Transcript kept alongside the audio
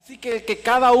Así que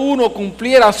cada uno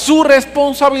cumpliera su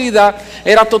responsabilidad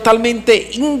era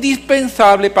totalmente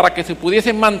indispensable para que se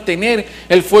pudiese mantener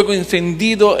el fuego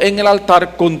encendido en el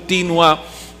altar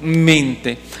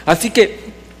continuamente. Así que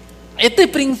este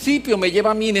principio me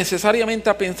lleva a mí necesariamente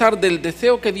a pensar del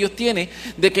deseo que Dios tiene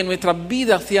de que nuestras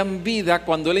vidas sean vidas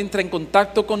cuando Él entra en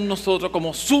contacto con nosotros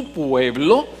como su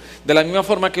pueblo, de la misma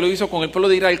forma que lo hizo con el pueblo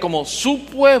de Israel como su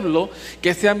pueblo,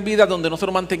 que sean vidas donde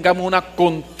nosotros mantengamos una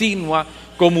continua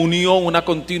comunión, una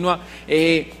continua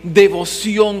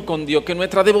devoción con Dios, que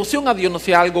nuestra devoción a Dios no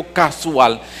sea algo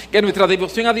casual, que nuestra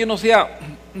devoción a Dios no sea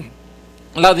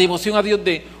la devoción a Dios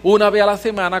de una vez a la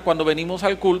semana cuando venimos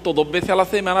al culto, 2 veces a la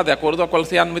semana, de acuerdo a cuál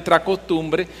sea nuestra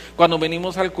costumbre, cuando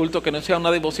venimos al culto, que no sea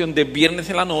una devoción de viernes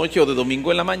en la noche o de domingo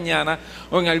en la mañana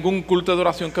o en algún culto de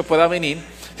oración que pueda venir,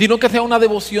 sino que sea una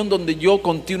devoción donde yo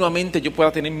continuamente yo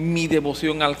pueda tener mi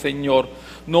devoción al Señor,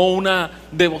 no una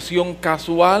devoción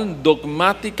casual,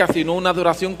 dogmática, sino una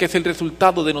adoración que es el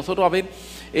resultado de nosotros haber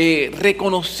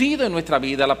reconocido en nuestra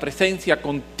vida la presencia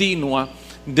continua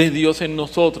de Dios en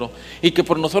nosotros, y que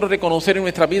por nosotros reconocer en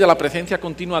nuestra vida la presencia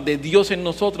continua de Dios en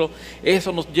nosotros,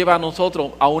 eso nos lleva a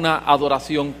nosotros a una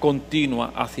adoración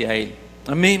continua hacia Él.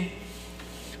 Amén.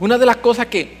 Una de las cosas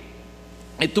que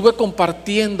estuve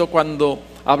compartiendo cuando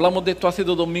hablamos de esto hace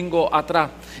 2 domingos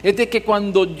atrás, es de que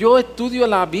cuando yo estudio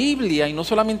la Biblia, y no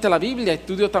solamente la Biblia,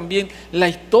 estudio también la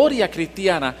historia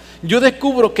cristiana, yo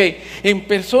descubro que en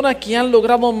personas que han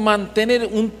logrado mantener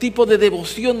un tipo de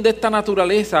devoción de esta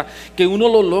naturaleza, que uno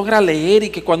lo logra leer y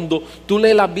que cuando tú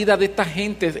lees la vida de esta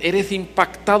gente, eres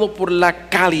impactado por la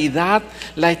calidad,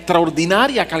 la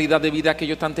extraordinaria calidad de vida que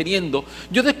ellos están teniendo.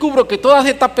 Yo descubro que todas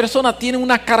estas personas tienen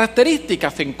unas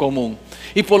características en común.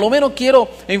 Y por lo menos quiero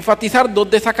enfatizar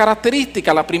 2 de esas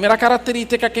características. La primera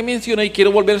característica que mencioné y quiero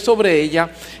volver sobre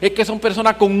ella es que son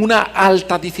personas con una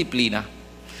alta disciplina.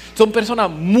 Son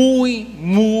personas muy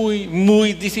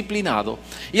disciplinados.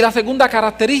 Y la segunda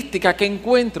característica que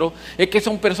encuentro es que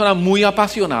son personas muy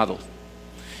apasionados.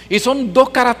 Y son 2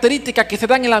 características que se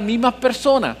dan en las mismas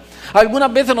personas.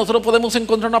 Algunas veces nosotros podemos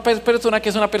encontrar una persona que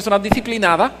es una persona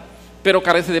disciplinada, pero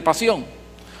carece de pasión.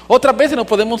 Otras veces nos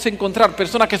podemos encontrar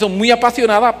personas que son muy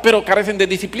apasionadas, pero carecen de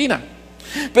disciplina.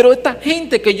 Pero esta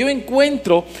gente que yo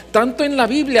encuentro, tanto en la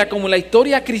Biblia como en la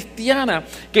historia cristiana,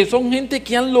 que son gente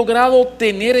que han logrado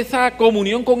tener esa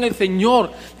comunión con el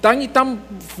Señor tan y tan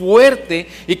fuerte,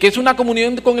 y que es una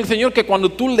comunión con el Señor que cuando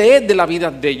tú lees de la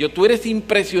vida de ellos, tú eres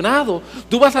impresionado.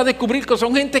 Tú vas a descubrir que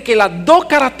son gente que las 2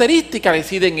 características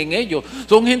residen en ellos.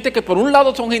 Son gente que por un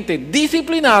lado son gente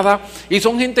disciplinada y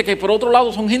son gente que por otro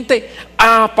lado son gente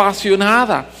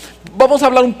apasionada. Vamos a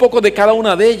hablar un poco de cada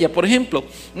una de ellas. Por ejemplo,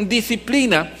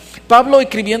 disciplina. Pablo,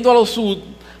 escribiendo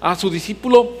a su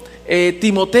discípulo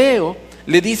Timoteo,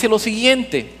 le dice lo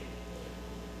siguiente.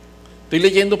 Estoy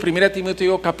leyendo 1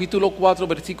 Timoteo capítulo 4,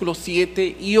 versículos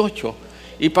 7 y 8.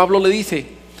 Y Pablo le dice: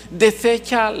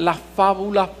 desecha las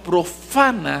fábulas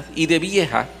profanas y de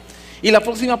vieja. Y la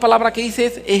próxima palabra que dice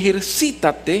es: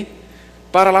 ejercítate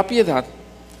para la piedad.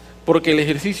 Porque el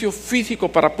ejercicio físico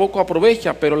para poco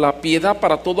aprovecha, pero la piedad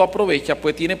para todo aprovecha,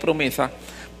 pues tiene promesa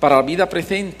para la vida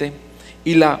presente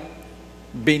y la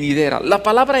venidera. La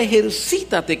palabra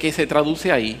ejercítate, que se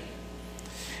traduce ahí,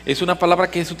 es una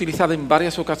palabra que es utilizada en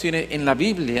varias ocasiones en la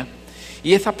Biblia,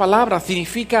 y esa palabra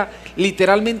significa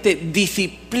literalmente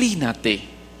disciplínate.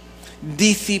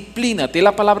 Disciplínate. Es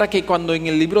la palabra que cuando en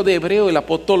el libro de Hebreo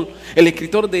el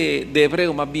escritor de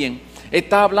Hebreo más bien,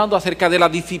 está hablando acerca de la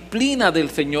disciplina del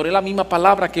Señor. Es la misma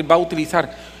palabra que va a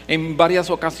utilizar en varias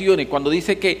ocasiones. Cuando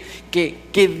dice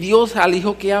que Dios al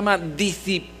hijo que ama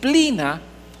disciplina,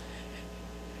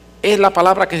 es la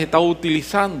palabra que se está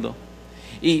utilizando.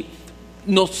 Y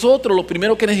nosotros lo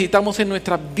primero que necesitamos en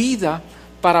nuestra vida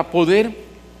para poder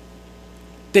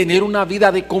tener una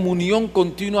vida de comunión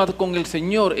continua con el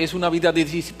Señor es una vida de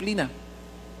disciplina.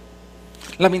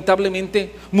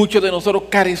 Lamentablemente, muchos de nosotros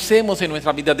carecemos en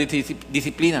nuestra vida de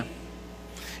disciplina.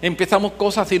 Empezamos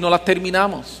cosas y no las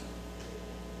terminamos.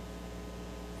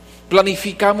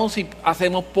 Planificamos y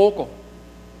hacemos poco.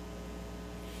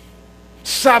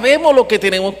 Sabemos lo que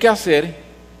tenemos que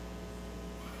hacer.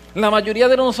 La mayoría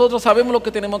de nosotros sabemos lo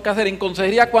que tenemos que hacer. En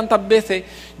consejería, ¿cuántas veces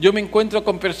yo me encuentro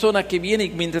con personas que vienen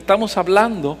y mientras estamos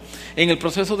hablando en el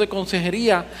proceso de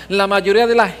consejería, la mayoría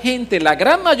de la gente, la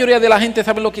gran mayoría de la gente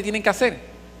sabe lo que tienen que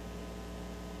hacer?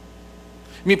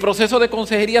 Mi proceso de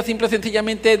consejería simple y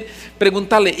sencillamente es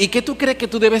preguntarle: ¿y qué tú crees que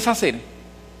tú debes hacer?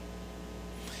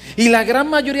 Y la gran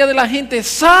mayoría de la gente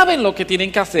saben lo que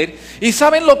tienen que hacer y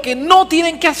saben lo que no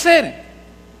tienen que hacer.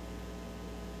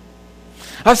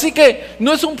 Así que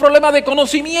no es un problema de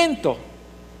conocimiento,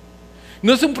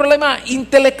 no es un problema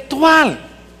intelectual,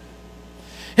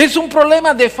 Es un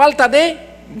problema de falta de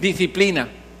disciplina.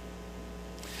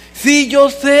 Sí, yo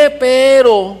sé,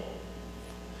 pero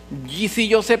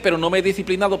no me he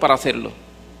disciplinado para hacerlo.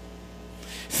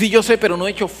 Sí, yo sé, pero no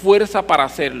he hecho fuerza para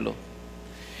hacerlo.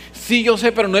 Sí, yo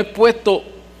sé, pero no he puesto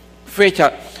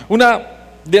fecha. Una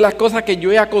de las cosas que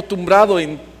yo he acostumbrado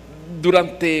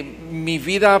durante mi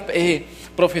vida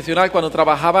profesional, cuando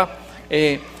trabajaba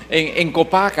en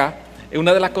Copaca,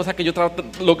 una de las cosas que yo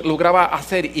lograba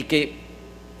hacer y que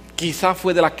quizás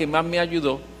fue de las que más me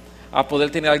ayudó a poder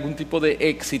tener algún tipo de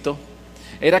éxito,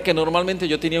 era que normalmente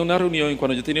yo tenía una reunión, y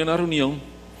cuando yo tenía una reunión,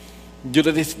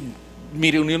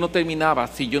 mi reunión no terminaba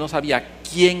si yo no sabía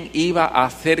quién iba a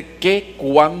hacer qué,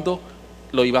 cuándo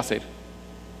lo iba a hacer.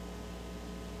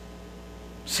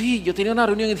 Sí, yo tenía una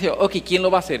reunión y decía, ok, ¿quién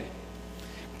lo va a hacer?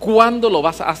 ¿Cuándo lo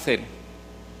vas a hacer?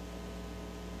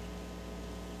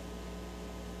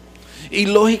 Y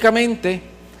lógicamente,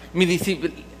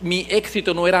 mi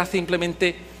éxito no era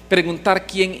simplemente preguntar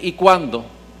quién y cuándo.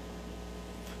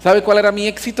 ¿Sabe cuál era mi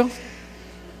éxito?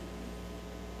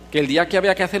 Que el día que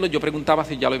había que hacerlo, yo preguntaba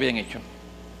si ya lo habían hecho.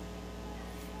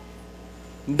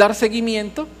 Dar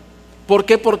seguimiento. ¿Por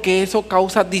qué? Porque eso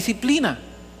causa disciplina.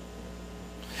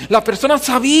 Las personas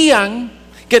sabían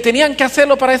que tenían que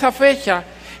hacerlo para esa fecha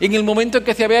en el momento en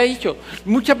que se había hecho.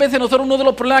 Muchas veces nosotros uno de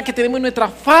los problemas que tenemos es nuestra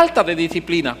falta de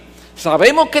disciplina.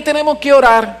 Sabemos que tenemos que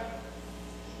orar,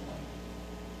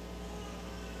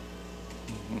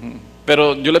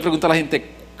 pero yo le pregunto a la gente,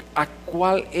 ¿a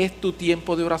cuál es tu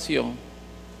tiempo de oración?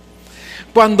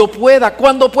 Cuando pueda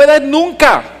es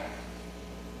nunca.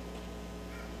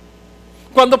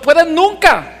 Cuando pueda es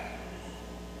nunca.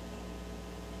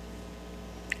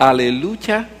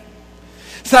 Aleluya.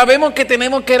 Sabemos que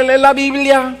tenemos que leer la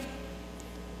Biblia.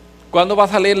 ¿Cuándo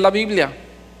vas a leer la Biblia?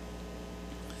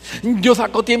 Yo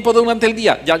saco tiempo durante el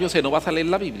día. Ya yo sé, no vas a leer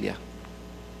la Biblia.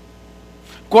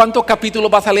 ¿Cuántos capítulos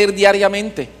vas a leer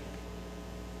diariamente?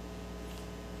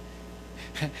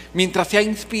 Mientras sea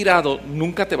inspirado,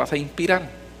 nunca te vas a inspirar.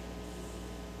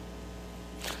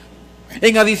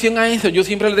 En adición a eso, yo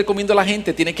siempre le recomiendo a la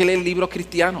gente, tiene que leer libros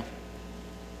cristianos.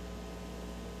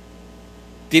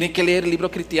 Tienes que leer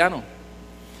libros cristianos.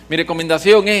 Mi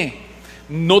recomendación es,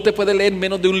 no te puedes leer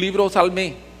menos de un libro al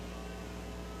mes.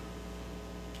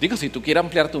 Digo, si tú quieres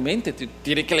ampliar tu mente,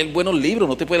 tienes que leer buenos libros,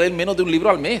 no te puedes leer menos de un libro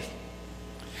al mes.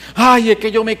 Ay, es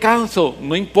que yo me canso.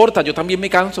 No importa, yo también me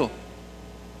canso.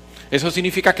 Eso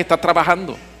significa que estás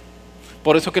trabajando.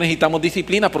 Por eso que necesitamos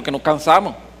disciplina, porque nos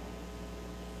cansamos.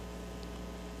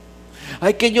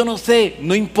 Ay, que yo no sé,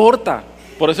 no importa.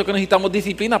 Por eso que necesitamos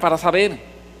disciplina para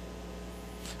saber.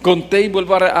 Conté y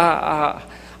vuelvo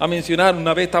a mencionar,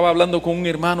 una vez estaba hablando con un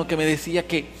hermano que me decía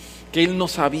que él no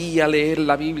sabía leer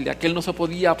la Biblia, que él no se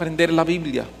podía aprender la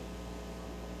Biblia.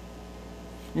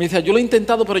 Me decía, yo lo he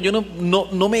intentado, pero yo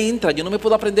no me entra, yo no me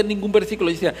puedo aprender ningún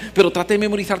versículo. Y decía, pero trate de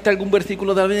memorizarte algún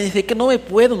versículo de la Biblia. Y dice, que no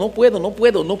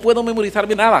puedo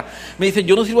memorizarme nada. Me dice,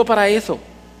 yo no sirvo para eso.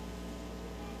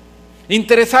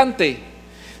 Interesante,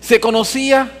 se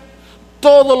conocía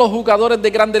todos los jugadores de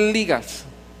grandes ligas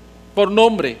por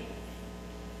nombre.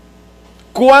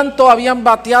 ¿Cuántos habían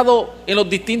bateado en los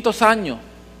distintos años?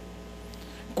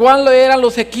 ¿Cuáles eran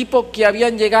los equipos que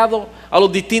habían llegado a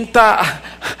los distintas,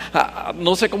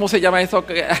 no sé cómo se llama eso,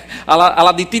 a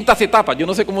las distintas etapas? Yo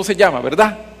no sé cómo se llama,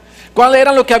 ¿verdad? ¿Cuáles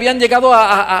eran los que habían llegado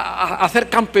a ser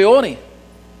campeones?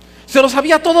 Se lo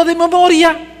sabía todo de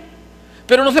memoria,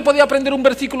 pero no se podía aprender un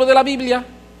versículo de la Biblia.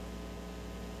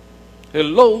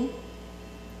 Hello.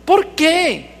 ¿Por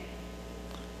qué?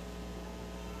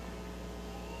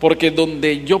 Porque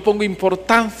donde yo pongo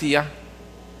importancia,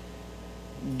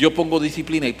 yo pongo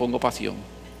disciplina y pongo pasión.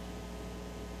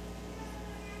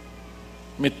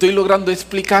 ¿Me estoy logrando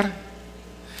explicar?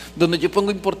 Donde yo pongo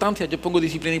importancia, yo pongo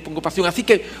disciplina y pongo pasión. Así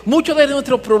que mucho de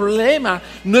nuestro problema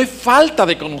no es falta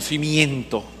de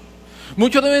conocimiento.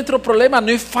 Mucho de nuestro problema no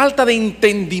es falta de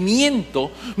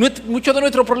entendimiento. Mucho de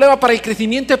nuestro problema para el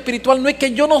crecimiento espiritual no es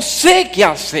que yo no sé qué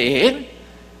hacer.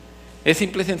 Es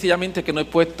simple y sencillamente que no he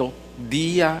puesto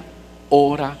día,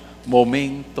 hora,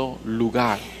 momento,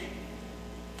 lugar.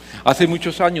 Hace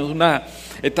muchos años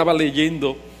estaba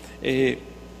leyendo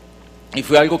y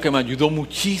fue algo que me ayudó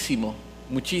muchísimo.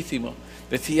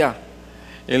 Decía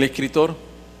el escritor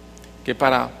que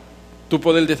para tú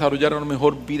poder desarrollar una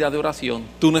mejor vida de oración,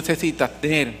 tú necesitas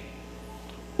tener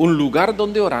un lugar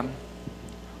donde orar,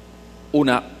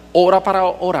 una hora para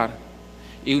orar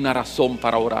y una razón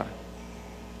para orar.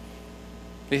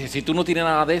 Dice, si tú no tienes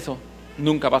nada de eso,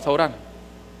 nunca vas a orar.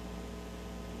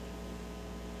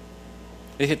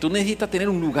 Dice, tú necesitas tener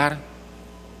un lugar.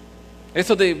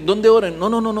 Eso de, ¿dónde oran?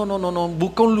 No.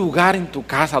 Busca un lugar en tu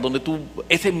casa donde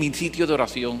ese es mi sitio de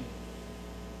oración.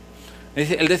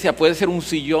 Él decía, puede ser un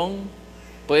sillón,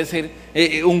 puede ser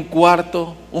un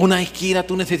cuarto, una esquina,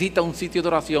 tú necesitas un sitio de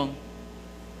oración.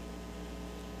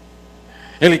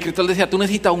 El escritor decía, tú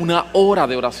necesitas una hora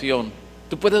de oración.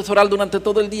 Tú puedes orar durante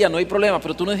todo el día, no hay problema,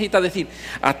 pero tú necesitas decir,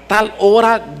 a tal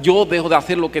hora yo dejo de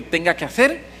hacer lo que tenga que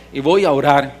hacer y voy a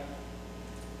orar.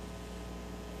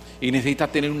 Y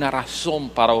necesitas tener una razón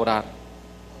para orar.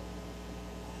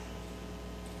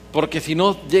 Porque si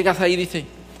no llegas ahí y dices,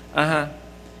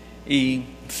 y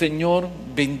Señor,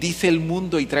 bendice el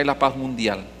mundo y trae la paz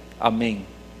mundial. Amén.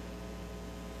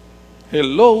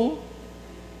 Hello.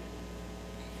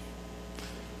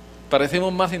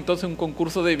 Parecemos más entonces un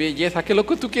concurso de belleza. ¿Qué es lo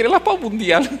que tú quieres? La paz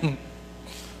mundial.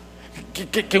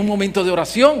 ¿Qué un momento de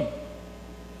oración?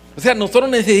 O sea, nosotros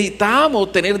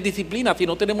necesitamos tener disciplina. Si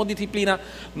no tenemos disciplina,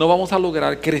 no vamos a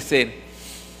lograr crecer.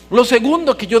 Lo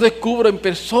segundo que yo descubro en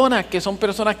personas que son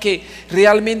personas que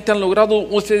realmente han logrado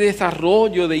ese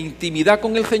desarrollo de intimidad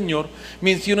con el Señor,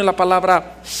 menciono la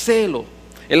palabra celo,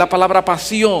 es la palabra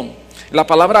pasión, la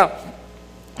palabra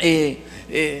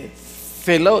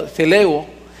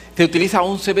celeo. Se utiliza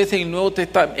 11 veces en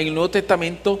el Nuevo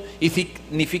Testamento y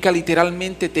significa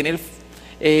literalmente tener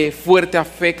fuerte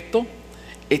afecto,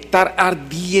 estar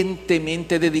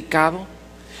ardientemente dedicado.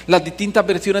 Las distintas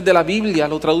versiones de la Biblia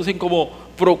lo traducen como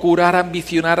procurar,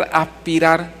 ambicionar,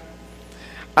 aspirar,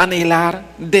 anhelar,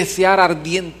 desear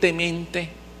ardientemente,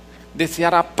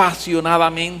 desear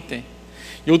apasionadamente.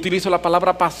 Yo utilizo la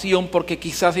palabra pasión porque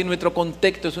quizás en nuestro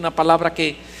contexto es una palabra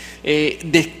que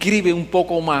describe un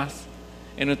poco más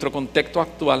en nuestro contexto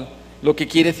actual lo que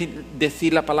quiere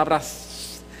decir la palabra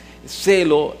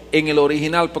celo en el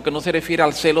original, porque no se refiere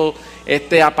al celo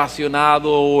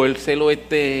apasionado o el celo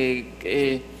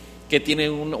que tiene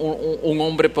un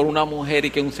hombre por una mujer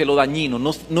y que es un celo dañino.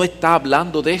 No está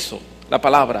hablando de eso la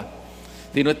palabra,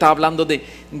 sino está hablando de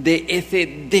ese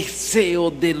deseo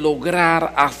de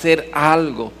lograr hacer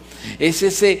algo. Es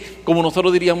ese, como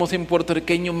nosotros diríamos en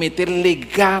puertorriqueño, meterle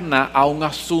gana a un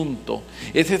asunto.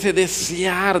 Es ese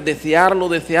desearlo,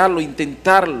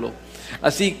 intentarlo.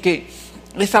 Así que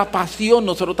esa pasión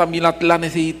nosotros también la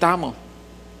necesitamos.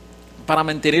 Para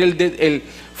mantener el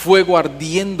fuego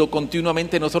ardiendo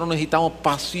continuamente, nosotros necesitamos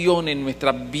pasión en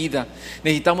nuestras vidas.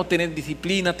 Necesitamos tener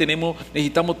disciplina,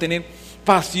 necesitamos tener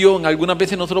pasión. Algunas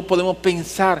veces nosotros podemos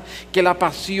pensar que la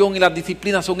pasión y la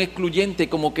disciplina son excluyentes,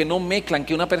 como que no mezclan,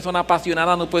 que una persona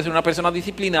apasionada no puede ser una persona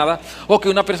disciplinada, o que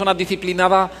una persona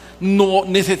disciplinada no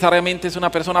necesariamente es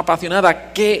una persona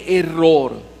apasionada. ¡Qué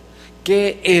error!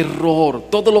 ¡Qué error!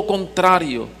 Todo lo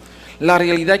contrario. La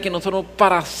realidad es que nosotros,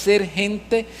 para ser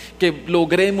gente que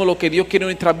logremos lo que Dios quiere en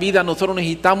nuestra vida, nosotros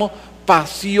necesitamos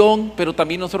pasión, pero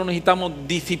también nosotros necesitamos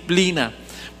disciplina.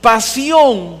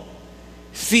 Pasión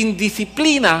sin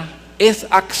disciplina es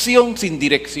acción sin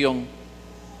dirección.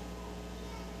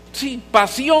 Sí,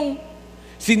 pasión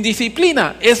sin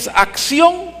disciplina es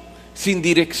acción sin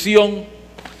dirección.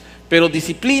 Pero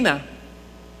disciplina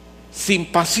sin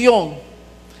pasión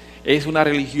es una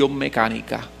religión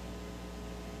mecánica.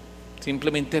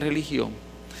 Simplemente religión.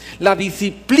 La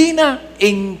disciplina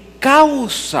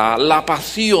encausa la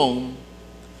pasión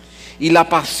y la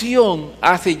pasión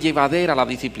hace llevadera la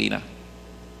disciplina.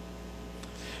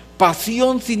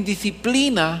 Pasión sin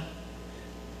disciplina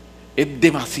es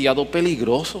demasiado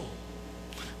peligroso.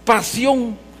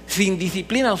 Pasión sin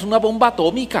disciplina es una bomba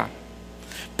atómica.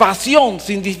 Pasión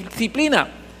sin disciplina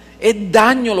es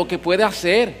daño lo que puede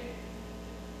hacer.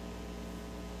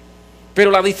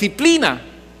 Pero la disciplina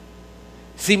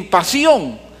sin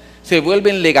pasión se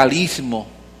vuelve en legalismo.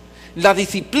 La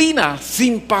disciplina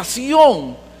sin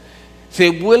pasión se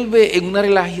vuelve en una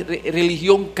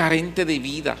religión carente de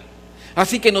vida.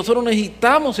 Así que nosotros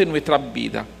necesitamos en nuestras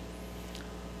vidas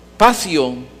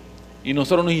pasión y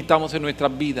nosotros necesitamos en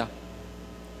nuestras vidas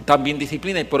también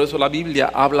disciplina, y por eso la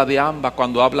Biblia habla de ambas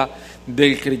cuando habla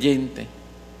del creyente.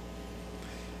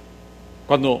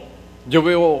 Cuando yo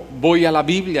voy a la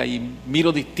Biblia y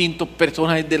miro distintos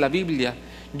personajes de la Biblia,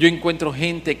 yo encuentro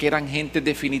gente que eran gente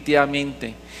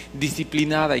definitivamente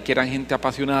disciplinada y que eran gente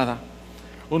apasionada.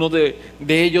 Uno de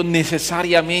ellos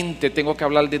necesariamente tengo que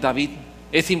hablar de David.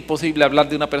 Es imposible hablar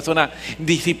de una persona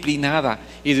disciplinada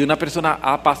y de una persona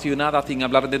apasionada sin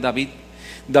hablar de David.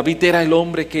 David era el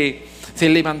hombre que se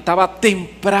levantaba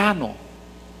temprano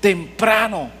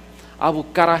a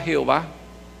buscar a Jehová.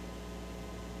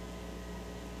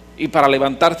 Y para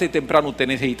levantarse temprano usted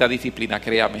necesita disciplina,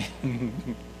 créame.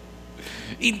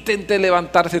 Intente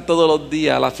levantarse todos los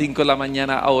días a las 5 de la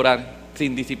mañana a orar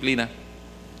sin disciplina.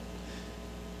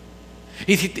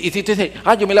 Y si tú dices,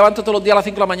 yo me levanto todos los días a las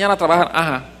 5 de la mañana a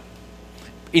trabajar,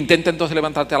 intenta entonces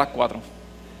levantarte a las 4.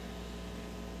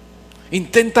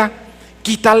 Intenta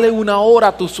quitarle 1 hora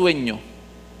a tu sueño.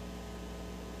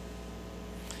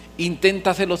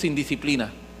 Intenta hacerlo sin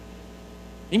disciplina.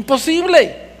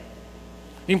 Imposible.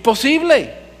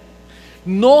 Imposible.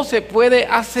 No se puede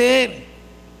hacer.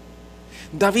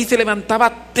 David se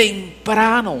levantaba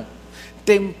temprano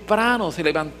se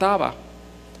levantaba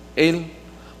él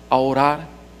a orar,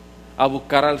 a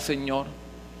buscar al Señor.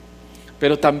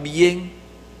 Pero también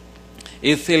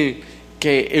es el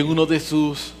que en uno de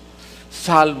sus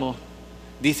salmos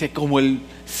dice, como el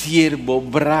ciervo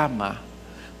brama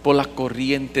por las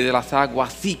corrientes de las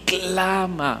aguas, así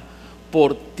clama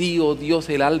por ti, oh Dios,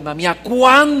 el alma mía.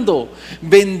 ¿Cuándo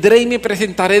vendré y me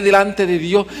presentaré delante de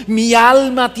Dios? Mi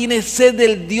alma tiene sed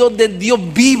del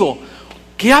Dios vivo.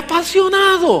 ¡Qué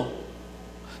apasionado!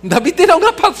 David era un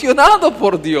apasionado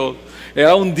por Dios.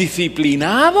 Era un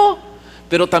disciplinado,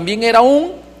 pero también era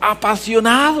un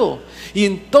apasionado. Y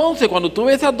entonces cuando tú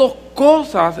ves esas dos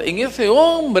cosas en ese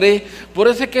hombre, por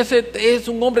eso es que ese es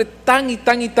un hombre tan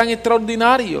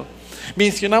extraordinario.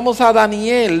 Mencionamos a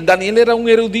Daniel. Daniel era un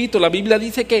erudito. La Biblia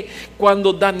dice que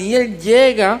cuando Daniel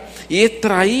llega y es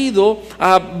traído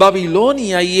a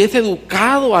Babilonia y es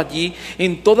educado allí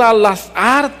en todas las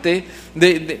artes,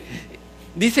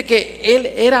 dice que él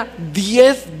era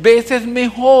 10 veces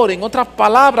mejor. En otras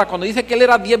palabras, cuando dice que él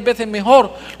era 10 veces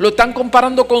mejor, lo están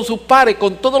comparando con sus pares,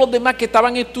 con todos los demás que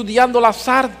estaban estudiando las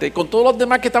artes, con todos los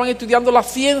demás que estaban estudiando la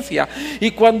ciencia.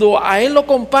 Y cuando a él lo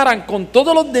comparan con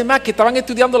todos los demás que estaban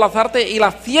estudiando las artes y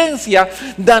la ciencia,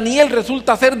 Daniel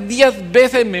resulta ser 10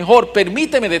 veces mejor.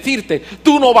 Permíteme decirte,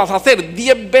 tú no vas a ser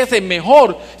 10 veces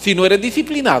mejor si no eres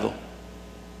disciplinado.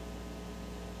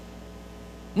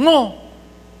 No.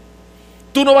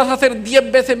 Tú no vas a ser 10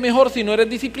 veces mejor si no eres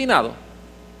disciplinado.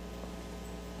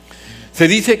 Se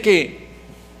dice que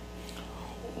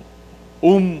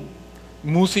un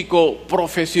músico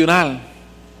profesional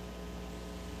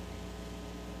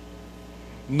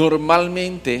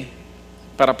normalmente,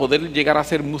 para poder llegar a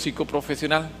ser músico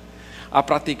profesional, ha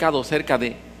practicado cerca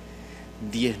de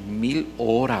 10,000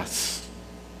 horas.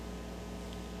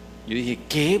 Yo dije,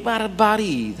 ¡qué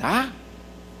barbaridad!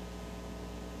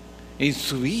 En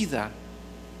su vida.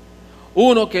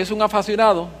 Uno que es un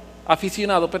aficionado,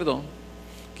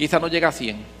 quizá no llega a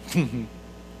 100.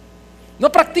 No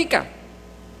practica.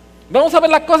 Vamos a ver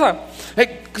las cosas.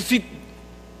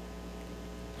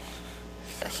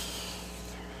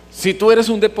 Si tú eres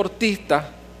un deportista,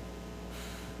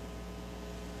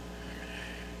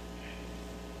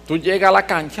 tú llegas a la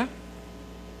cancha,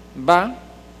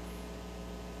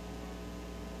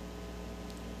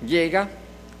 llega,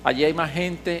 allí hay más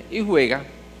gente y juega.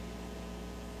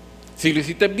 Si lo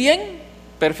hiciste bien,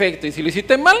 perfecto. Y si lo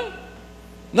hiciste mal,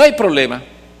 no hay problema.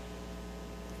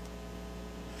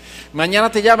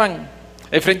 Mañana te llaman,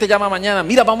 el frente llama mañana,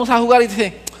 mira, vamos a jugar, y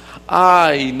dice,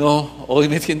 ay no, hoy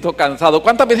me siento cansado.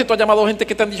 ¿Cuántas veces tú has llamado a gente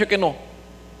que te han dicho que no?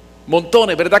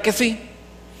 Montones, ¿verdad que sí?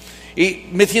 Y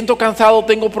me siento cansado,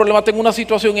 tengo problemas, tengo una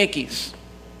situación X.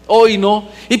 Hoy no.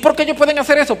 ¿Y por qué ellos pueden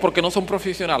hacer eso? Porque no son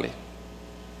profesionales.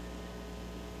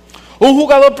 Un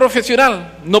jugador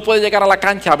profesional no puede llegar a la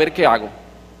cancha a ver qué hago.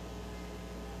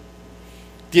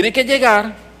 Tiene que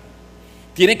llegar,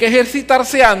 tiene que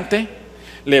ejercitarse antes,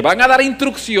 le van a dar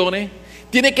instrucciones,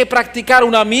 tiene que practicar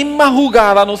una misma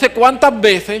jugada no sé cuántas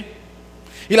veces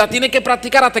y la tiene que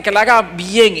practicar hasta que la haga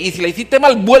bien. Y si la hiciste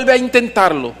mal, vuelve a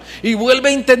intentarlo, y vuelve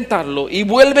a intentarlo, y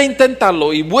vuelve a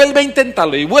intentarlo, y vuelve a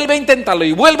intentarlo, y vuelve a intentarlo,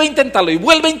 y vuelve a intentarlo, y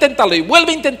vuelve a intentarlo, y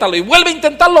vuelve a intentarlo, y vuelve a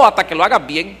intentarlo hasta que lo hagas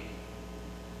bien.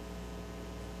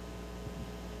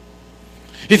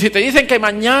 Y si te dicen que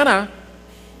mañana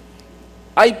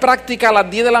hay práctica a las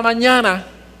 10 de la mañana,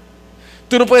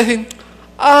 tú no puedes decir,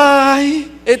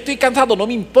 ay, estoy cansado. No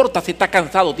me importa si estás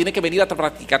cansado, tienes que venir a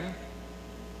practicar.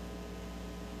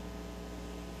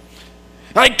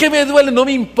 Ay, que me duele, no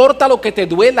me importa lo que te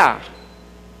duela.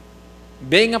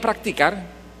 Ven a practicar.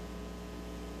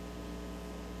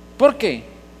 ¿Por qué?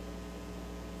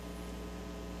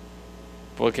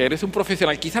 Porque eres un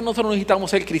profesional. Quizás nosotros necesitamos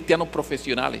ser cristianos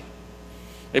profesionales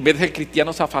en vez de ser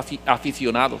cristianos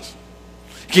aficionados.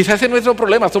 Quizás ese es nuestro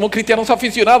problema, somos cristianos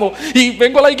aficionados y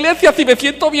vengo a la iglesia si me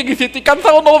siento bien, y si estoy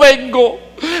cansado no vengo.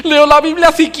 Leo la Biblia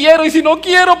si quiero, y si no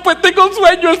quiero pues tengo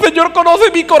sueño. El Señor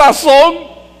conoce mi corazón.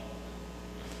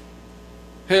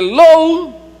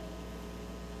 Hello.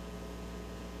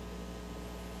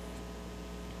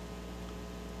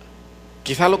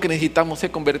 Quizás lo que necesitamos es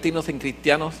convertirnos en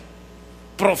cristianos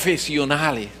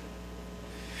profesionales,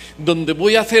 donde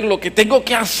voy a hacer lo que tengo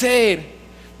que hacer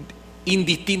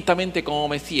indistintamente como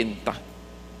me sienta.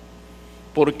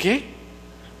 ¿Por qué?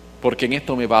 Porque en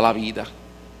esto me va la vida.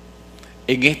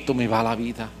 En esto me va la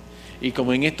vida. Y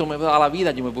como en esto me va la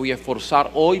vida, yo me voy a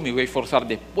esforzar hoy, me voy a esforzar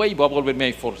después, y voy a volverme a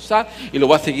esforzar y lo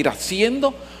voy a seguir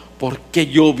haciendo porque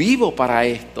yo vivo para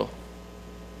esto.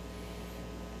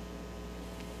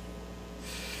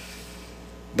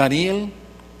 Daniel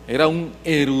era un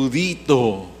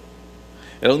erudito,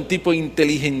 era un tipo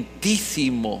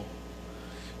inteligentísimo,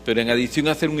 pero en adición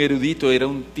a ser un erudito, era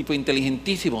un tipo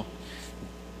inteligentísimo.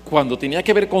 Cuando tenía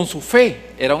que ver con su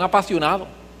fe, era un apasionado.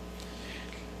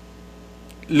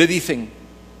 Le dicen,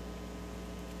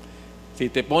 si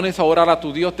te pones a orar a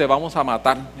tu Dios, te vamos a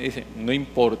matar. Y dice, no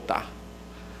importa.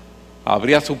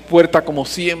 Abría su puerta como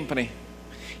siempre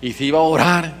y se iba a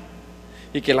orar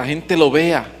y que la gente lo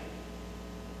vea.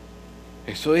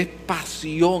 Eso es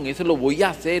pasión, eso lo voy a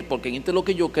hacer porque en esto es lo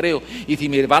que yo creo. Y si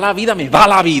me va la vida, me va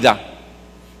la vida.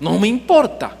 No me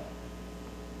importa.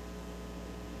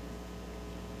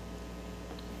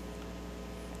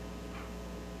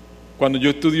 Cuando yo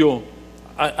estudio,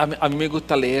 a mí me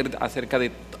gusta leer acerca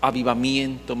de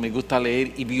avivamiento, me gusta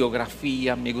leer y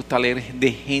biografía, me gusta leer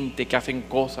de gente que hacen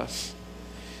cosas.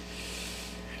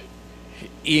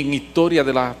 Y en historia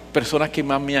de las personas que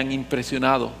más me han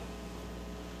impresionado,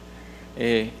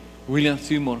 William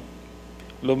Seymour,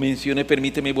 lo mencioné,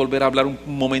 permíteme volver a hablar un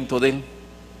momento de él.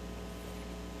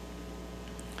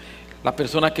 La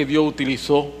persona que Dios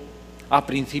utilizó a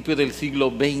principios del siglo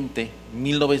XX,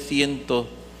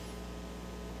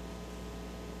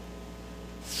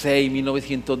 1906,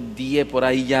 1910, por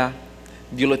ahí ya,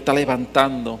 Dios lo está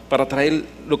levantando para traer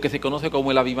lo que se conoce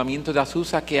como el avivamiento de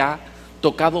Azusa, que ha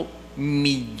tocado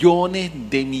millones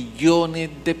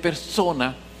de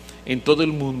personas en todo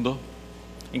el mundo.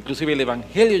 Inclusive el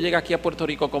evangelio llega aquí a Puerto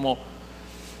Rico como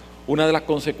una de las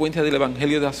consecuencias del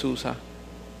evangelio de Azusa.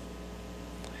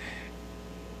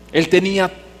 Él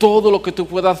tenía todo lo que tú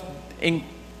puedas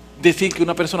decir que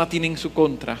una persona tiene en su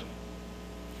contra.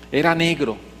 Era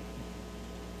negro.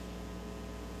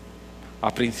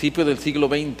 A principios del siglo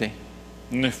XX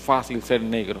no es fácil ser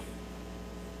negro.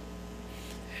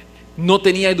 No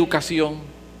tenía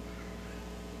educación.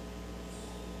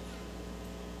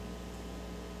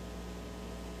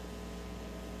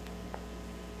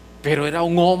 Pero era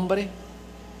un hombre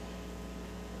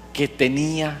que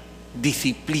tenía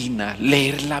disciplina,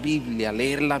 leer la Biblia,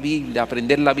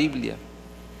 aprender la Biblia.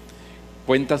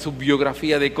 Cuenta su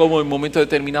biografía de cómo en momentos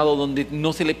determinados donde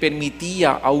no se le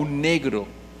permitía a un negro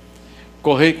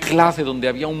coger clase donde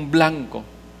había un blanco,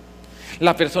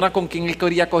 la persona con quien él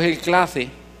quería coger clase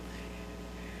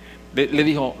le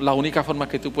dijo, la única forma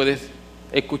que tú puedes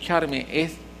escucharme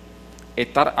es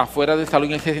estar afuera del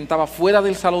salón. Y él se sentaba fuera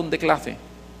del salón de clase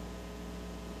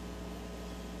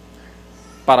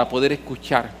para poder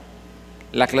escuchar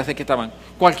la clase que estaban.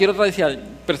 Cualquier otra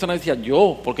persona decía,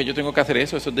 yo, porque yo tengo que hacer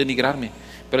eso es denigrarme.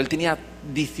 Pero él tenía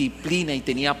disciplina y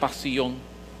tenía pasión.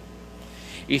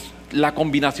 Y la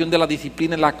combinación de la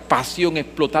disciplina y la pasión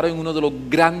explotaron en uno de los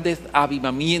grandes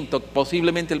avivamientos,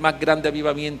 posiblemente el más grande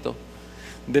avivamiento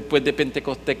después de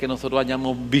Pentecostés que nosotros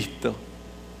hayamos visto.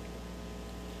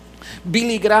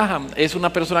 Billy Graham es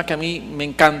una persona que a mí me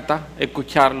encanta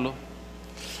escucharlo.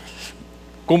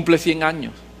 Cumple 100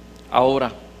 años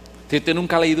ahora. Si usted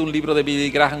nunca ha leído un libro de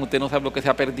Billy Graham, usted no sabe lo que se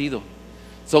ha perdido.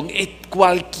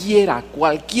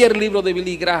 Cualquier libro de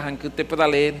Billy Graham que usted pueda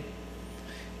leer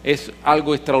es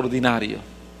algo extraordinario.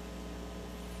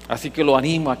 Así que lo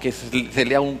animo a que se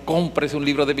lea cómprese un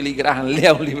libro de Billy Graham,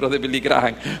 lea un libro de Billy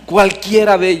Graham.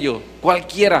 Cualquiera de ellos,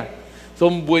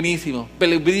 son buenísimos.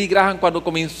 Pero Billy Graham cuando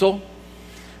comenzó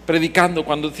predicando,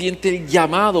 cuando siente el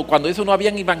llamado, cuando eso no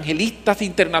habían evangelistas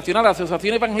internacionales,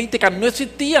 asociaciones evangelísticas no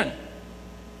existían.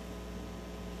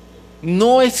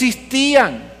 No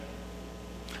existían.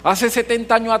 Hace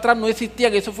 70 años atrás no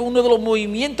existían. Eso fue uno de los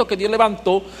movimientos que Dios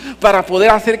levantó para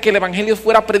poder hacer que el evangelio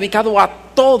fuera predicado a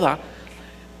todas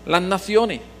las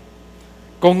naciones.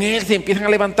 Con él se empiezan a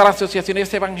levantar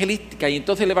asociaciones evangelísticas y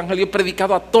entonces el evangelio es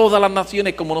predicado a todas las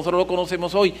naciones como nosotros lo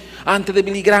conocemos hoy. Antes de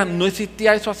Billy Graham no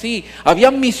existía eso así. Había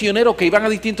misioneros que iban a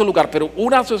distintos lugares, pero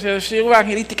una asociación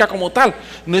evangelística como tal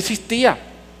no existía.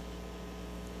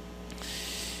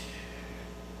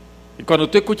 Y cuando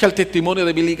usted escucha el testimonio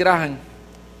de Billy Graham,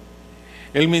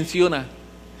 él menciona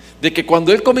de que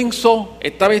cuando él comenzó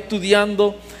estaba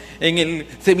estudiando en el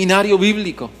seminario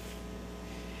bíblico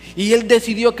y él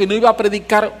decidió que no iba a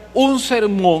predicar un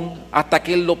sermón hasta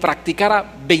que él lo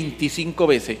practicara 25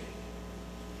 veces.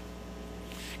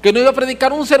 Que no iba a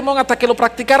predicar un sermón hasta que lo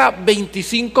practicara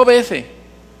 25 veces.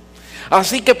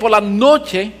 Así que por la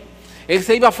noche él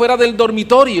se iba fuera del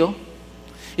dormitorio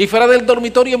y fuera del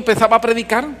dormitorio empezaba a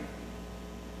predicar.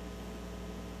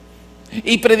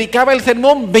 y predicaba el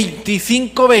sermón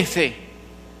 25 veces.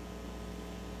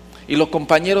 Y los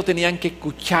compañeros tenían que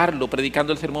escucharlo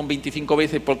predicando el sermón 25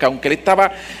 veces, porque aunque él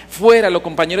estaba fuera, los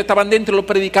compañeros estaban dentro, lo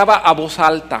predicaba a voz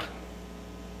alta.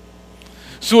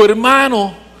 Su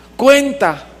hermano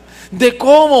cuenta de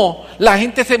cómo la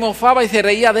gente se mofaba y se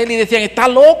reía de él y decían, está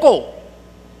loco.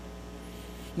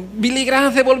 Billy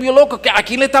Graham se volvió loco. ¿A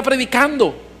quién le está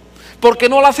predicando? ¿Por qué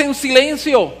no lo hace en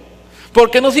silencio? ¿Por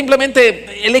qué no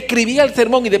simplemente él escribía el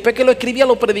sermón y después que lo escribía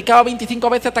lo predicaba 25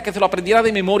 veces hasta que se lo aprendiera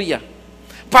de memoria?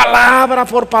 Palabra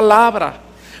por palabra.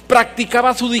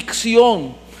 Practicaba su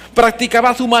dicción,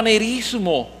 practicaba su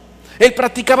manerismo. Él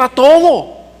practicaba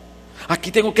todo.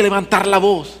 Aquí tengo que levantar la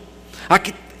voz.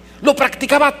 Aquí lo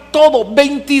practicaba todo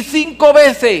 25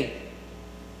 veces.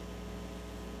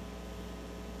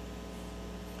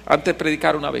 Antes de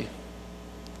predicar una vez.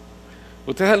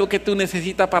 ¿Usted sabe lo que tú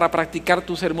necesitas para practicar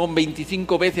tu sermón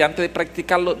 25 veces antes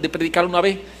de predicarlo una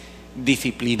vez?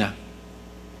 Disciplina.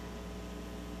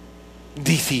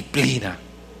 Disciplina.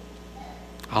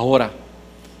 Ahora,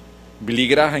 Billy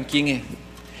Graham, ¿quién es?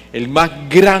 El más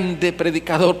grande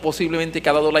predicador posiblemente que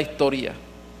ha dado la historia.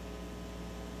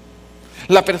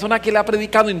 La persona que le ha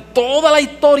predicado en toda la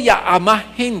historia a más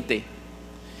gente.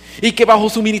 Y que bajo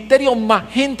su ministerio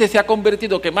más gente se ha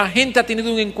convertido, que más gente ha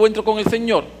tenido un encuentro con el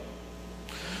Señor.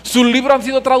 Sus libros han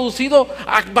sido traducidos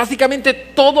a básicamente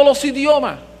todos los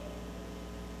idiomas.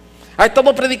 Ha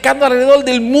estado predicando alrededor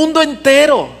del mundo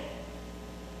entero.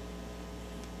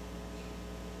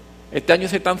 Este año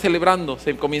se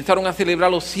comenzaron a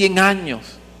celebrar los 100 años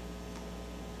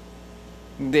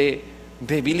de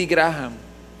Billy Graham.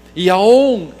 Y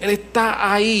aún él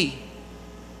está ahí.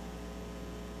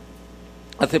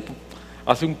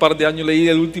 Hace un par de años leí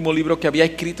el último libro que había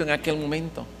escrito en aquel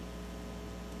momento.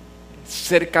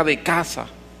 Cerca de casa.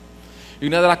 Y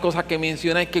una de las cosas que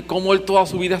menciona es que cómo él toda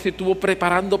su vida se estuvo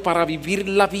preparando para vivir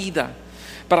la vida,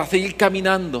 para seguir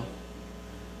caminando.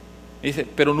 Dice,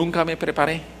 pero nunca me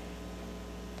preparé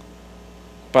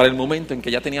para el momento en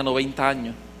que ya tenía 90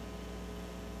 años.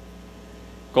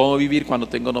 ¿Cómo vivir cuando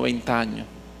tengo 90 años?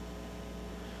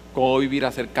 ¿Cómo vivir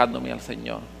acercándome al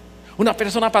Señor? Una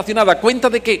persona apasionada, cuenta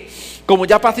de que como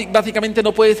ya básicamente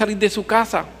no puede salir de su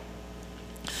casa,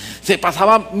 se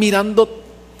pasaba mirando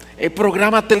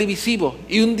programas televisivos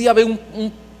y un día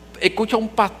escucha a un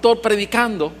pastor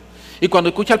predicando y cuando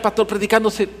escucha al pastor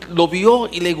predicando lo vio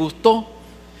y le gustó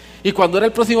y cuando era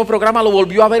el próximo programa lo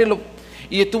volvió a ver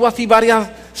y estuvo así varias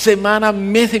semanas,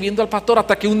 meses viendo al pastor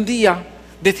hasta que un día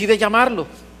decide llamarlo.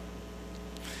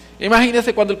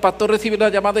 Imagínense cuando el pastor recibe una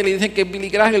llamada y le dicen que es Billy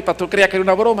Graham, el pastor creía que era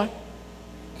una broma.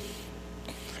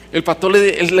 El pastor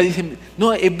le dice,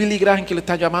 no, es Billy Graham que le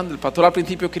está llamando. El pastor al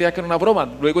principio creía que era una broma.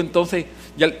 Luego entonces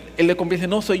ya él le confiesa,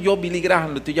 no, soy yo Billy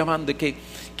Graham, le estoy llamando, y que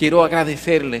quiero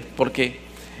agradecerle porque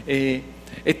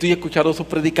estoy escuchando sus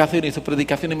predicaciones y sus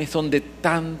predicaciones me son de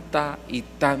tanta y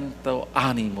tanto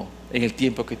ánimo en el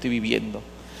tiempo que estoy viviendo.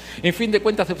 En fin de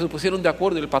cuentas se pusieron de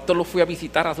acuerdo y el pastor lo fue a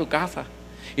visitar a su casa.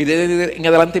 Y desde en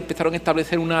adelante empezaron a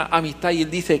establecer una amistad y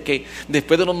él dice que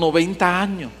después de los 90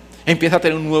 años empieza a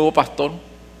tener un nuevo pastor.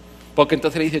 Porque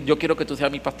entonces le dice, yo quiero que tú seas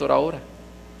mi pastor ahora.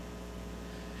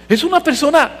 Es una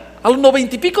persona a los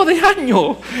 90 y pico de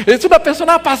años. Es una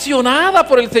persona apasionada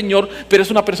por el Señor, pero es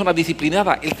una persona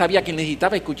disciplinada. Él sabía que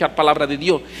necesitaba escuchar palabra de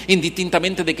Dios,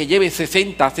 indistintamente de que lleve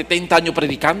 60, 70 años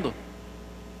predicando.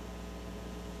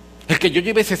 El que yo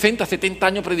lleve 60, 70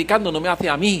 años predicando no me hace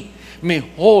a mí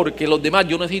mejor que los demás.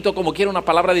 Yo necesito como quiera una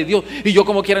palabra de Dios y yo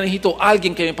como quiera necesito a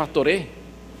alguien que me pastoree,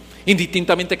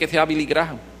 indistintamente que sea Billy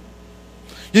Graham.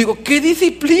 Yo digo, qué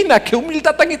disciplina, qué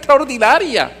humildad tan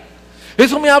extraordinaria.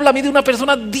 Eso me habla a mí de una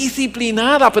persona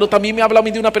disciplinada, pero también me habla a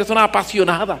mí de una persona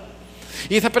apasionada.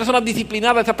 Y esas personas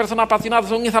disciplinadas, esas personas apasionadas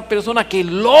son esas personas que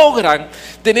logran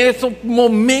tener esos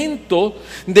momentos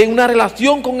de una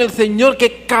relación con el Señor que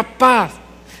es capaz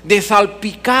de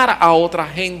salpicar a otra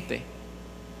gente.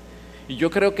 Y yo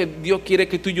creo que Dios quiere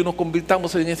que tú y yo nos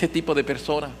convirtamos en ese tipo de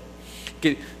personas.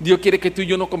 Que Dios quiere que tú y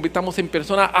yo nos convirtamos en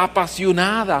personas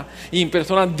apasionadas y en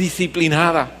personas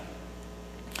disciplinadas.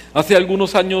 Hace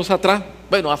algunos años atrás,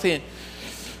 hace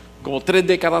como 3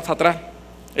 décadas atrás,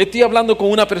 estoy hablando con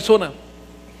una persona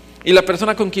y la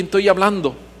persona con quien estoy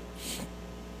hablando,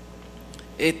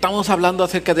 estamos hablando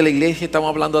acerca de la iglesia, estamos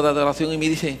hablando de adoración y me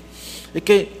dice, es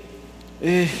que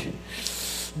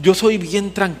yo soy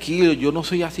bien tranquilo, yo no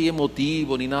soy así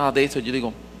emotivo ni nada de eso. Yo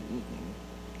digo,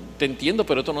 te entiendo,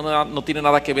 pero esto no tiene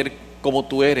nada que ver como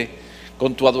tú eres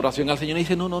con tu adoración al Señor. Y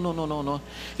dice, no,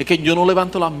 es que yo no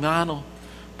levanto las manos,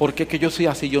 porque es que yo soy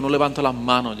así, yo no levanto las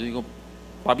manos. Yo digo,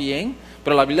 va bien,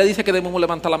 pero la Biblia dice que debemos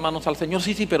levantar las manos al Señor,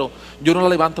 sí, pero yo no la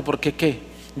levanto porque ¿qué?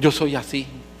 yo soy así.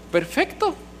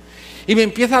 Perfecto. Y me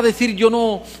empieza a decir, yo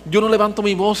no levanto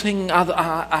mi voz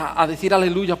a decir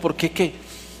aleluya, porque es que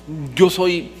yo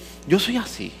soy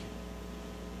así.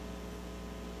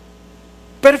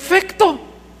 Perfecto.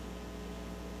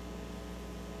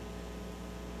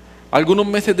 Algunos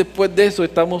meses después de eso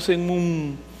estamos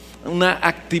en una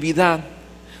actividad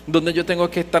donde yo tengo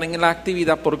que estar en la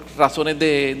actividad por razones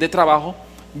de trabajo.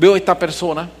 Veo a esta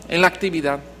persona en la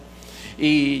actividad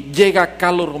y llega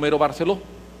Carlos Romero Barceló.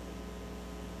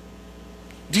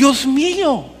 Dios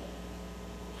mío,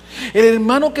 el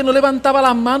hermano que no levantaba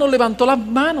las manos, levantó las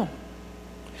manos.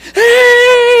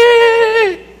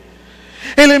 ¡Eh!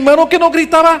 El hermano que no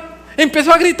gritaba,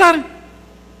 empezó a gritar.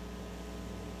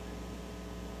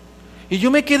 Y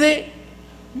yo me quedé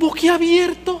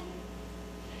boquiabierto.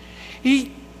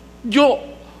 Y yo,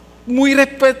 muy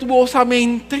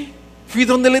respetuosamente, fui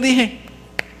donde le dije,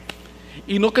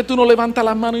 y no que tú no levantas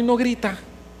las manos y no gritas,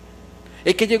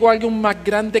 es que llegó alguien más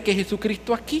grande que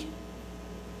Jesucristo aquí.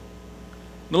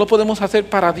 No lo podemos hacer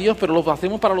para Dios, pero lo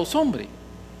hacemos para los hombres.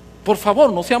 Por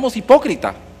favor, no seamos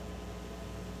hipócritas.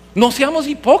 No seamos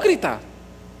hipócritas.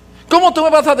 ¿Cómo tú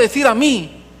me vas a decir a mí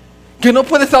que no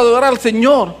puedes adorar al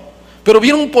Señor, pero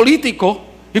viene un político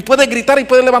y puede gritar y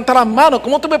puede levantar las manos?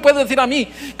 ¿Cómo tú me puedes decir a mí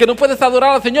que no puedes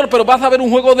adorar al Señor, pero vas a ver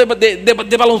un juego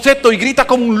de baloncesto y gritas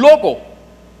como un loco?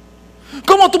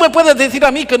 ¿Cómo tú me puedes decir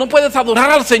a mí que no puedes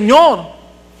adorar al Señor,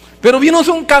 pero vienes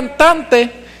un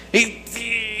cantante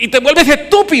y te vuelves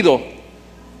estúpido?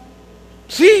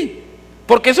 Sí,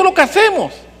 porque eso es lo que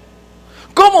hacemos.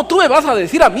 ¿Cómo tú me vas a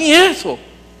decir a mí eso?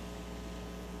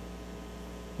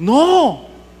 No,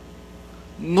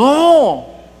 hermano.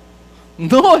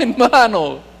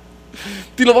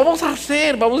 Si lo vamos a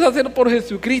hacer por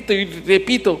Jesucristo. Y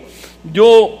repito,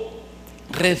 yo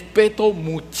respeto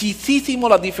muchísimo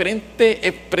las diferentes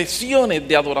expresiones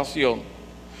de adoración.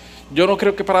 Yo no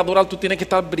creo que para adorar tú tienes que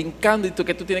estar brincando y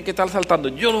que tú tienes que estar saltando.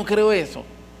 Yo no creo eso.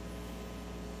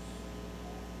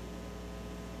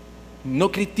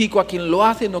 No critico a quien lo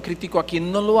hace, no critico a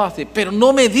quien no lo hace, pero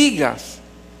no me digas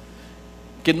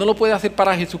que no lo puede hacer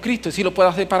para Jesucristo y sí lo puede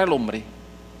hacer para el hombre.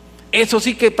 Eso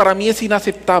sí que para mí es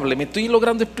inaceptable. ¿Me estoy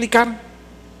logrando explicar?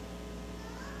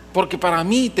 Porque para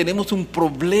mí tenemos un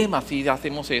problema si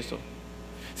hacemos eso.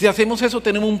 Si hacemos eso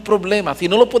tenemos un problema. Si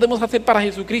no lo podemos hacer para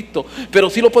Jesucristo, pero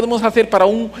sí lo podemos hacer para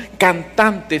un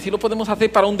cantante, sí lo podemos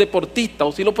hacer para un deportista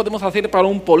o sí lo podemos hacer para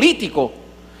un político,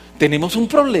 tenemos un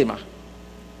problema.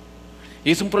 Y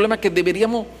es un problema que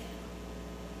deberíamos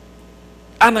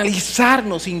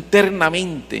analizarnos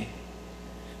internamente.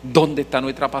 ¿Dónde está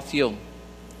nuestra pasión?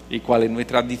 ¿Y cuál es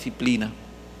nuestra disciplina?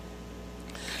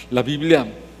 La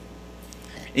Biblia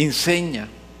enseña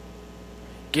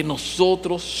que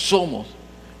nosotros somos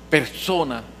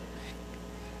personas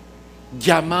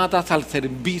llamadas al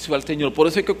servicio al Señor. Por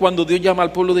eso es que cuando Dios llama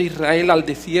al pueblo de Israel al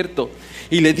desierto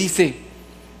y le dice,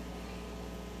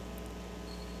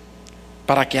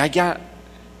 para que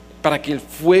el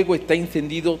fuego esté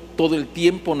encendido todo el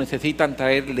tiempo, necesitan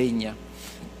traer leña.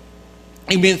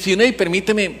 Y mencioné, y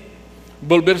permíteme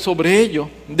volver sobre ello,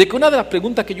 de que una de las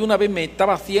preguntas que yo una vez me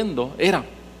estaba haciendo era,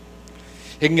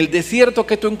 en el desierto,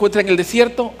 ¿qué tú encuentras en el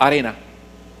desierto? Arena.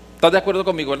 ¿Estás de acuerdo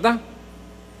conmigo, verdad?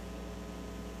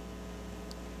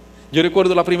 Yo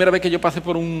recuerdo la primera vez que yo pasé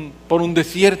por un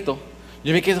desierto,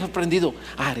 yo me quedé sorprendido,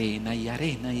 arena y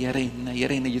arena y arena y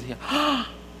arena, y yo decía, ¡ah!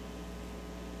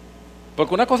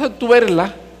 Porque una cosa es tú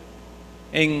verla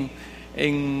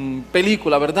en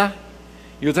película, ¿verdad?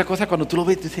 Y otra cosa cuando tú lo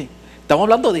ves, dices, estamos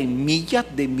hablando de millas,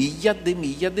 de millas, de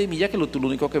millas, de millas, que tú lo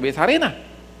único que ves es arena.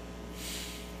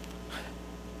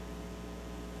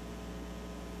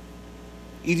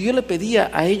 Y Dios le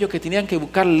pedía a ellos que tenían que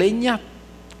buscar leña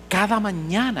cada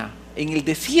mañana en el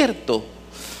desierto.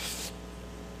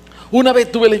 Una vez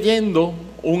estuve leyendo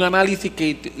un análisis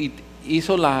que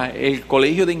hizo el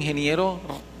Colegio de Ingenieros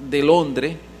de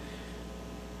Londres,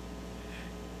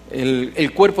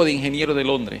 el Cuerpo de Ingenieros de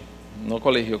Londres, no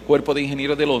colegio, Cuerpo de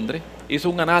Ingenieros de Londres, hizo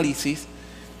un análisis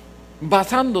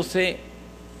basándose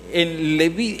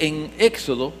en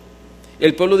Éxodo,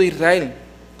 el pueblo de Israel.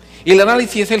 Y el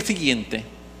análisis es el siguiente.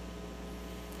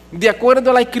 De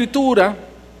acuerdo a la escritura,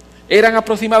 eran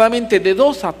aproximadamente de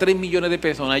 2 a 3 millones de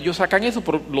personas. Ellos sacan eso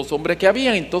por los hombres que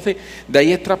habían, entonces de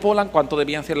ahí extrapolan cuánto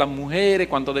debían ser las mujeres,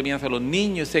 cuánto debían ser los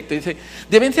niños, etc. Dice,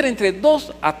 deben ser entre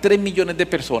 2 a 3 millones de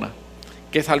personas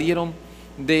que salieron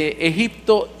de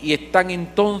Egipto y están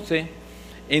entonces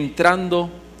entrando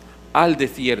al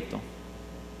desierto.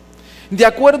 De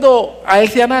acuerdo a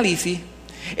ese análisis,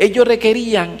 ellos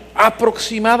requerían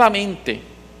aproximadamente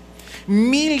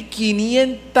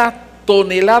 1.500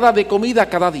 toneladas de comida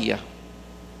cada día.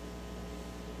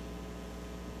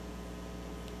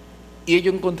 Y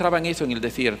ellos encontraban eso en el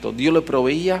desierto. Dios le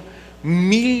proveía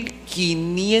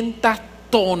 1.500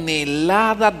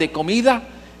 toneladas de comida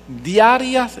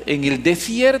diarias en el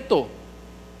desierto.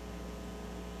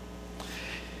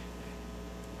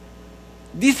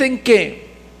 Dicen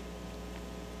que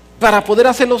para poder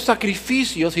hacer los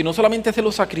sacrificios, y no solamente hacer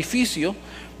los sacrificios,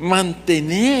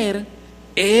 mantener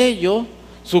ellos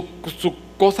sus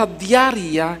cosas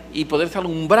diarias y poderse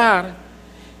alumbrar,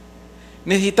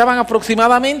 necesitaban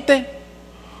aproximadamente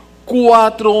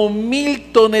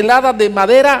 4.000 toneladas de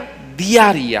madera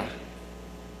diaria.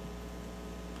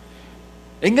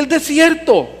 En el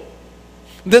desierto,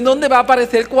 ¿de dónde va a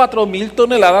aparecer 4.000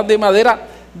 toneladas de madera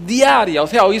diaria? O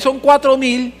sea, hoy son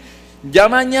 4.000, ya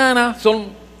mañana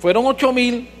fueron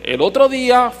 8.000, el otro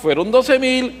día fueron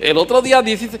 12.000, el otro día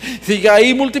 16, sigue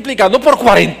ahí multiplicando por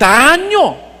 40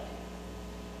 años.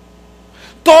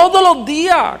 Todos los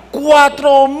días,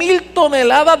 4.000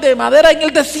 toneladas de madera en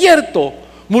el desierto.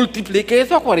 Multiplique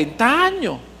eso a 40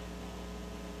 años.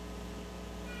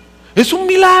 Es un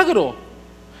milagro.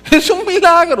 Es un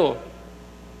milagro.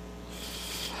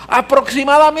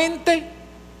 Aproximadamente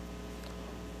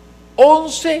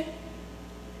 11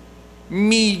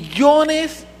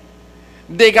 millones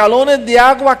de galones de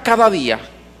agua cada día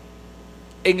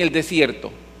en el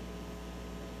desierto.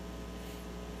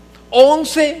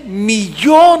 11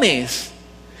 millones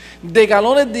de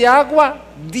galones de agua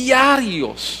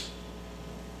diarios.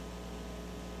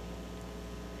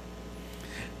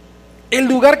 El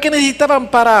lugar que necesitaban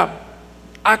para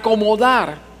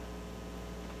acomodar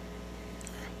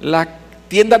las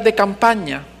tiendas de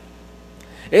campaña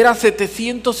era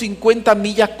 750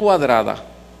 millas cuadradas.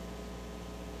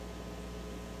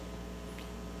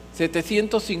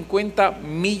 750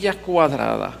 millas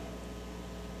cuadradas.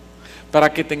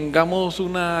 Para que tengamos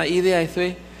una idea, eso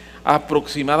es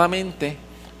aproximadamente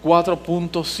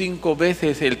 4.5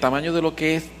 veces el tamaño de lo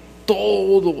que es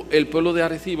todo el pueblo de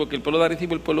Arecibo, que el pueblo de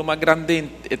Arecibo es el pueblo más grande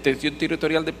en extensión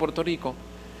territorial de Puerto Rico.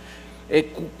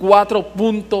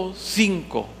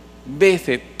 4.5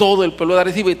 veces todo el pueblo de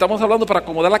Arecibo. Y estamos hablando para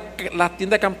acomodar las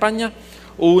tiendas de campaña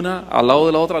una al lado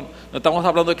de la otra. No estamos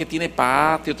hablando de que tiene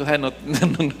patio, no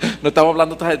estamos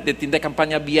hablando de tienda de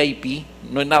campaña VIP,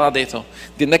 no es nada de eso.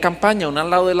 Tienda de campaña una al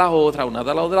lado de la otra, una al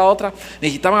lado de la otra.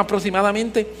 Necesitaban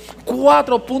aproximadamente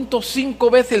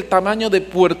 4.5 veces el tamaño de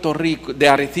Puerto Rico, de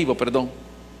Arecibo, perdón.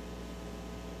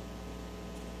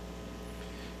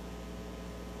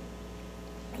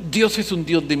 Dios es un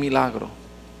Dios de milagro.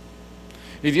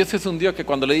 Y Dios es un Dios que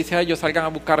cuando le dice a ellos salgan a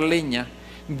buscar leña,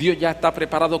 Dios ya está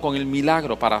preparado con el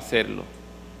milagro para hacerlo.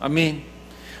 Amén.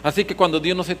 Así que cuando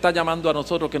Dios nos está llamando a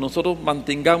nosotros, que nosotros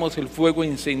mantengamos el fuego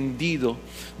encendido,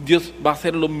 Dios va a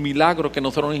hacer los milagros que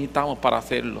nosotros necesitamos para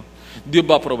hacerlo. Dios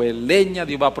va a proveer leña,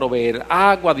 Dios va a proveer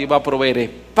agua, Dios va a proveer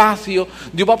espacio,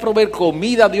 Dios va a proveer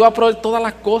comida, Dios va a proveer todas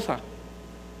las cosas.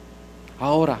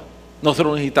 Ahora,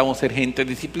 nosotros necesitamos ser gente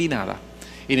disciplinada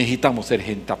y necesitamos ser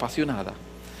gente apasionada.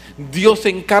 Dios se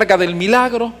encarga del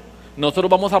milagro.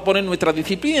 Nosotros vamos a poner nuestra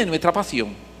disciplina y nuestra pasión.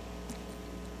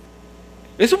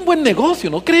 Es un buen negocio,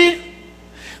 ¿no crees?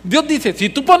 Dios dice, si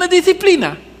tú pones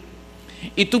disciplina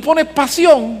y tú pones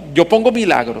pasión, yo pongo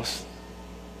milagros.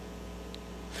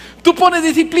 Tú pones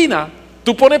disciplina,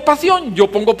 tú pones pasión,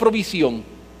 yo pongo provisión.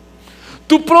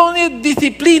 Tú pones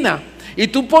disciplina y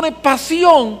tú pones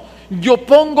pasión, yo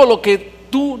pongo lo que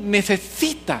tú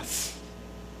necesitas.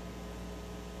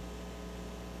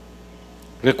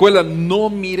 Recuerda, no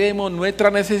miremos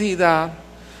nuestra necesidad,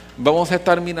 vamos a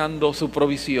estar mirando su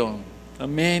provisión.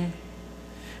 Amén.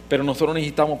 Pero nosotros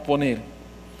necesitamos poner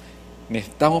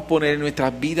en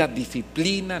nuestras vidas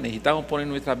disciplina, necesitamos poner en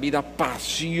nuestras vidas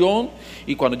pasión.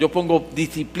 Y cuando yo pongo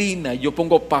disciplina y yo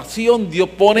pongo pasión, Dios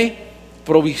pone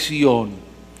provisión.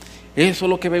 Eso es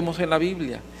lo que vemos en la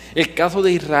Biblia. El caso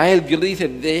de Israel, Dios le dice,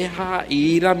 deja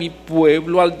ir a mi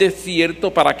pueblo al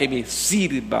desierto para que me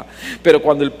sirva. Pero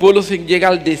cuando el pueblo se llega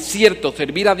al desierto,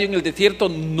 servir a Dios en el desierto,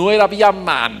 no había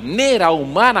manera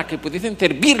humana que pudiesen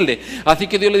servirle. Así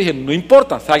que Dios le dice, no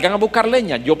importa, salgan a buscar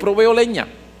leña, yo proveo leña.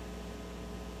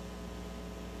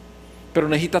 Pero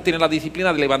necesitas tener la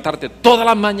disciplina de levantarte todas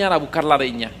las mañanas a buscar la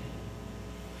leña.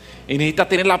 Y necesitas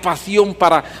tener la pasión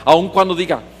para, aun cuando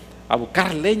diga, a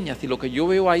buscar leña, si lo que yo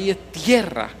veo ahí es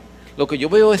tierra, lo que yo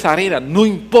veo es arena, no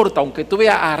importa, aunque tú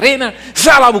veas arena,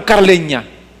 sal a buscar leña.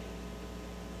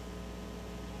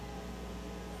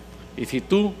 Y si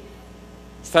tú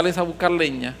sales a buscar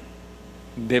leña,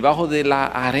 debajo de la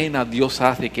arena Dios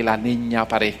hace que la leña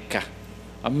aparezca.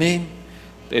 Amén.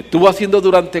 Estuvo haciendo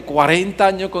durante 40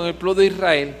 años con el pueblo de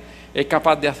Israel, es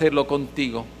capaz de hacerlo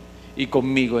contigo y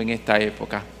conmigo en esta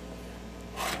época.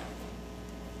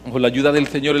 Con la ayuda del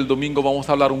Señor el domingo vamos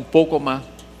a hablar un poco más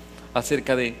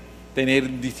acerca de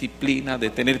tener disciplina, de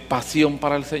tener pasión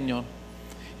para el Señor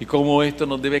y cómo esto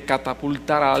nos debe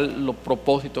catapultar a los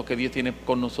propósitos que Dios tiene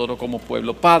con nosotros como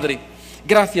pueblo. Padre,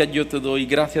 gracias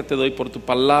gracias te doy por tu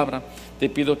palabra. Te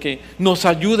pido que nos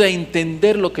ayude a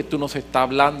entender lo que tú nos estás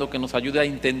hablando, que nos ayude a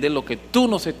entender lo que tú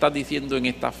nos estás diciendo en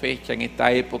esta fecha, en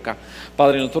esta época.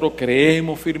 Padre, nosotros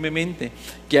creemos firmemente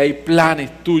que hay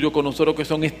planes tuyos con nosotros que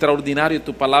son extraordinarios.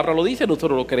 Tu palabra lo dice,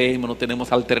 nosotros lo creemos, no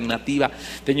tenemos alternativa.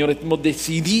 Señor, hemos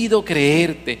decidido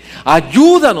creerte.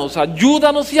 Ayúdanos,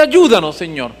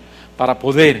 Señor, para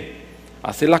poder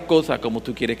hacer las cosas como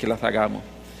tú quieres que las hagamos.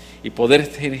 Y poder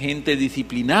ser gente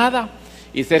disciplinada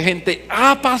y ser gente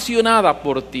apasionada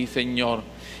por ti, Señor.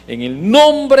 En el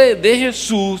nombre de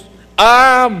Jesús.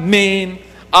 Amén,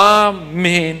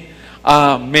 amén,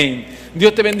 amén.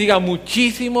 Dios te bendiga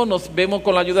muchísimo. Nos vemos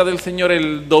con la ayuda del Señor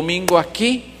el domingo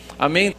aquí. Amén.